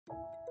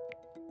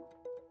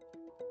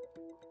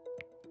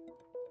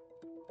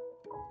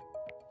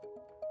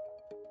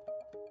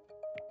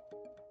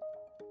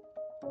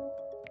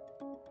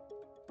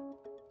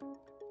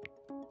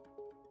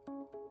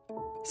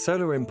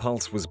Solar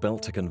Impulse was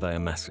built to convey a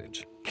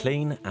message: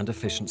 clean and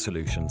efficient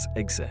solutions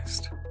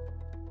exist.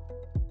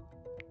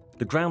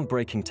 The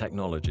groundbreaking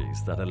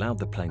technologies that allowed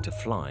the plane to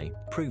fly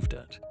proved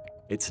it.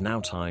 It's now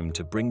time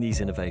to bring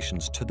these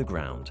innovations to the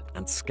ground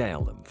and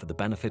scale them for the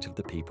benefit of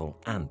the people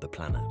and the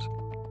planet.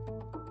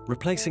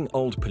 Replacing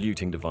old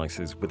polluting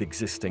devices with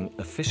existing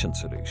efficient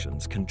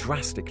solutions can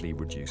drastically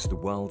reduce the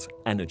world's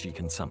energy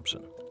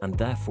consumption and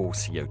therefore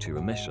CO2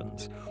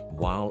 emissions,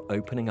 while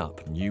opening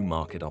up new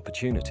market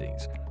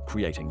opportunities,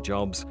 creating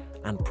jobs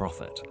and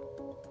profit.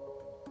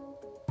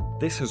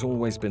 This has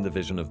always been the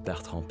vision of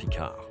Bertrand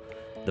Piccard,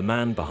 the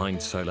man behind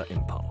Solar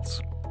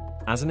Impulse.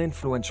 As an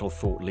influential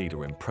thought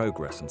leader in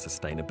progress and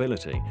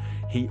sustainability,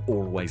 he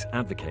always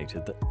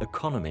advocated that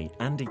economy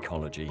and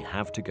ecology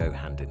have to go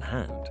hand in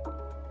hand.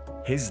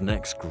 His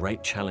next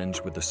great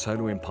challenge with the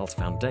Solar Impulse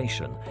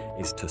Foundation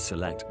is to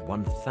select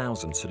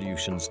 1,000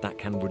 solutions that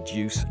can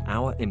reduce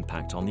our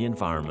impact on the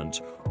environment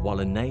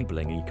while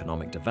enabling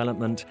economic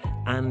development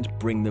and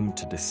bring them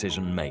to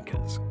decision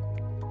makers.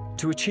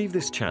 To achieve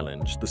this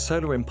challenge, the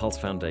Solar Impulse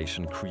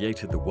Foundation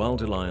created the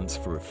World Alliance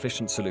for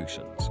Efficient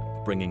Solutions,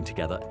 bringing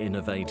together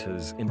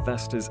innovators,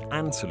 investors,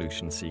 and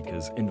solution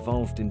seekers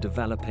involved in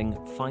developing,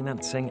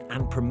 financing,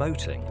 and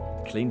promoting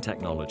clean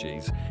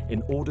technologies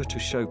in order to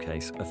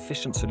showcase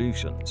efficient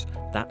solutions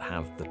that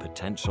have the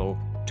potential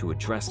to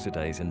address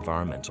today's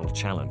environmental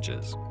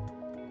challenges.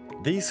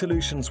 These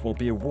solutions will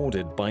be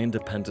awarded by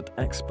independent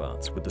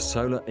experts with the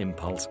Solar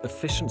Impulse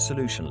Efficient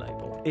Solution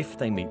label if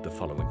they meet the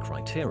following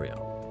criteria: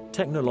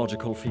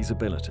 technological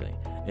feasibility,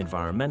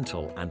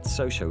 environmental and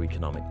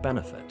socio-economic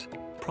benefit,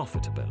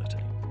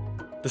 profitability.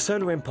 The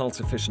Solar Impulse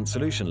Efficient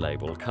Solution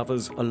label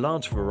covers a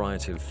large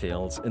variety of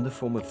fields in the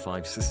form of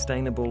 5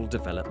 Sustainable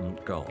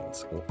Development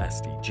Goals, or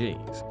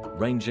SDGs,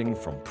 ranging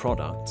from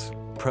products,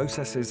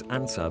 processes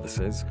and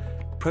services,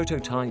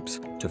 prototypes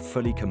to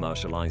fully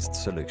commercialized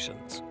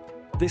solutions.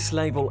 This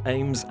label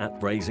aims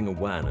at raising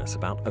awareness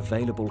about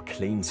available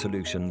clean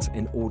solutions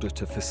in order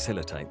to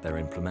facilitate their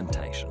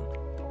implementation.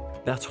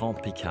 Bertrand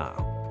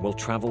Piccard will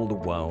travel the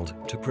world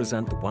to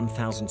present the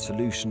 1,000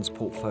 Solutions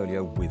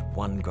portfolio with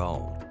one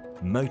goal: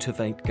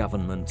 motivate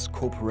governments,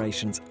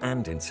 corporations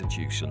and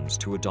institutions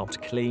to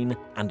adopt clean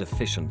and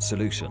efficient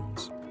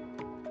solutions.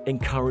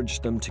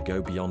 Encourage them to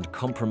go beyond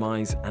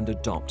compromise and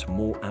adopt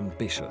more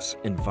ambitious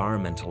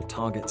environmental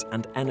targets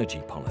and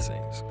energy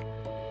policies.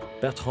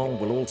 Bertrand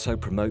will also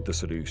promote the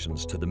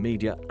solutions to the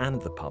media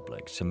and the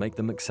public to make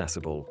them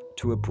accessible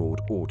to a broad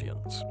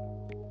audience.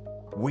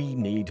 We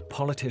need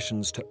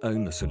politicians to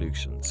own the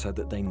solutions so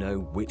that they know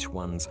which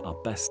ones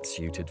are best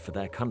suited for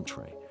their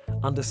country,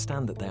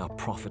 understand that they are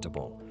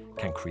profitable,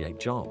 can create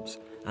jobs,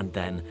 and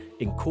then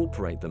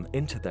incorporate them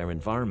into their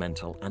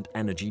environmental and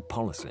energy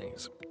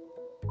policies.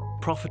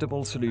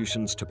 Profitable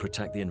solutions to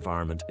protect the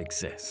environment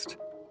exist.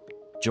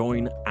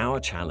 Join our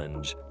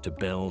challenge to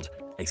build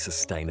a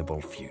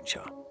sustainable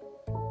future.